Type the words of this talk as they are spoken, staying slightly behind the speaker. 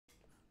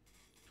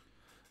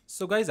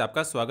So guys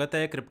आपका स्वागत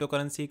है क्रिप्टो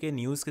करेंसी के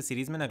न्यूज़ के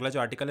सीरीज़ में। अगला जो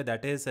आर्टिकल है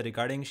that is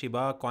regarding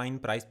Shiba coin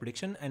price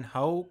prediction and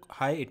how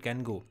high it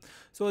can go.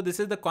 So this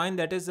is the coin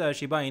that is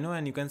Shiba Inu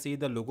and you can see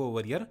the logo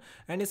over here.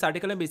 And इस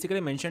article में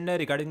basically mentioned है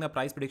regarding the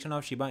price prediction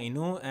of Shiba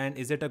Inu and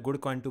is it a good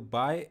coin to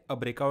bye, a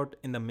breakout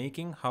in the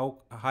making, how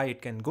high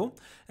it can go,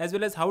 as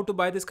well as how to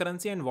buy this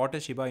currency and what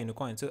is Shiba Inu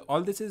coin. So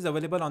all this is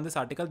available on this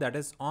article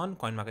that is on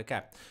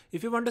CoinMarketCap.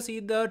 If you want to see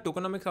the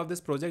tokenomics of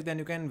this project,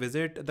 then you can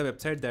visit the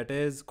website that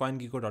is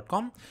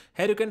coingeeko.com.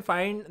 Here you can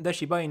find the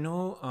Shiba Inu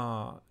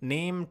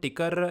name,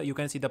 ticker, you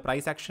can see the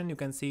price action, you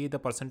can see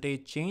the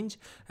percentage change,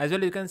 as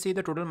well you can see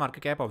the total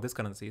market cap of this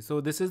currency. So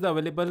this is the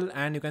available,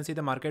 and you can see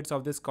the markets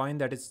of this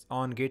coin that is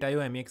on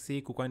Gate.io, MEXC,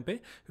 KuCoinPay.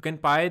 You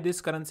can buy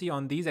this currency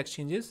on these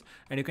exchanges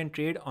and you can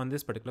trade on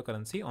this particular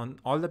currency on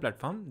all the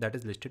platform that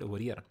is listed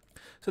over here.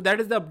 So that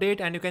is the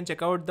update, and you can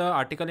check out the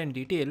article in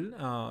detail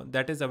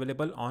that is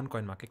available on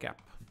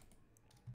CoinMarketCap.